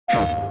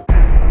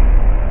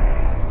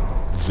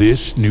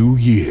This new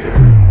year,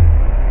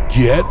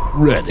 get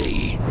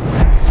ready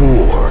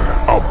for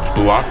a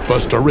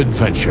blockbuster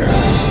adventure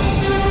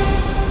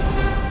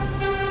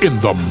in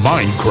the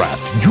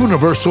Minecraft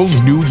Universal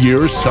New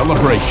Year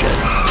celebration.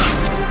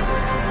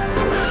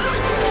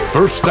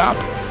 First stop,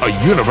 a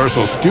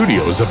Universal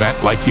Studios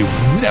event like you've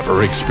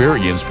never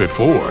experienced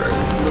before.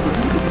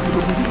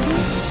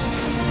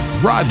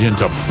 Ride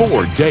into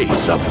 4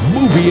 days of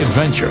movie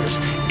adventures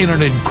in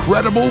an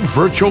incredible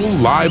virtual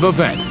live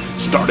event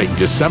starting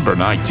December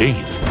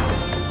 19th.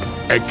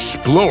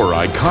 Explore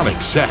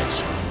iconic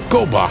sets,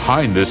 go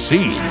behind the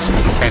scenes,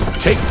 and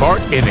take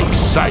part in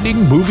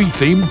exciting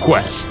movie-themed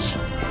quests.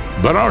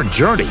 But our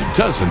journey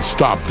doesn't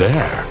stop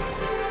there.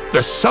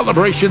 The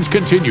celebrations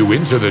continue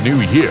into the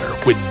new year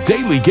with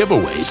daily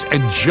giveaways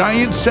and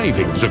giant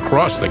savings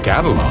across the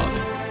catalog,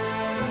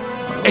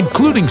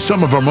 including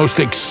some of our most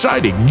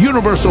exciting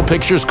Universal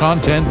Pictures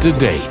content to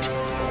date.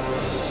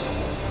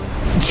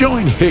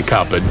 Join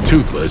Hiccup and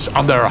Toothless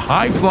on their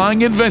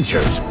high-flying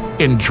adventures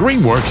in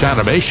DreamWorks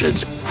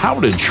Animation's How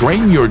to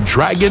Train Your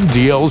Dragon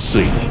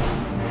DLC.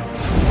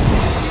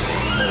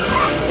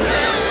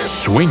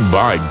 Swing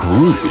by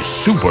Gru's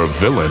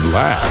Supervillain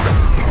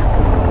Lab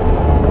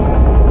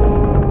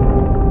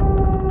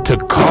to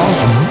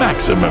cause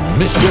maximum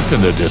mischief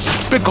in the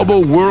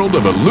despicable world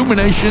of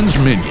Illumination's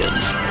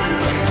minions.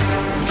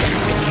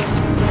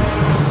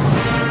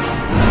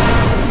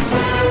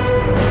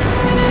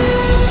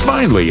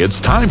 Finally, it's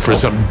time for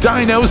some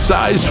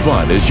dino-sized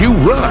fun as you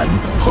run,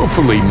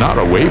 hopefully not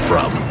away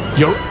from,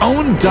 your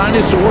own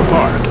dinosaur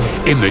park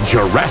in the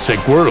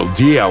Jurassic World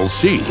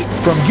DLC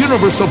from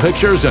Universal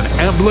Pictures and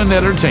Amblin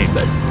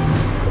Entertainment.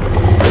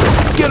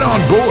 Get on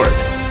board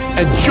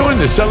and join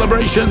the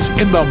celebrations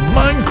in the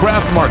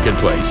Minecraft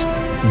Marketplace.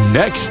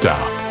 Next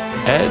stop,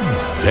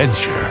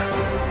 adventure.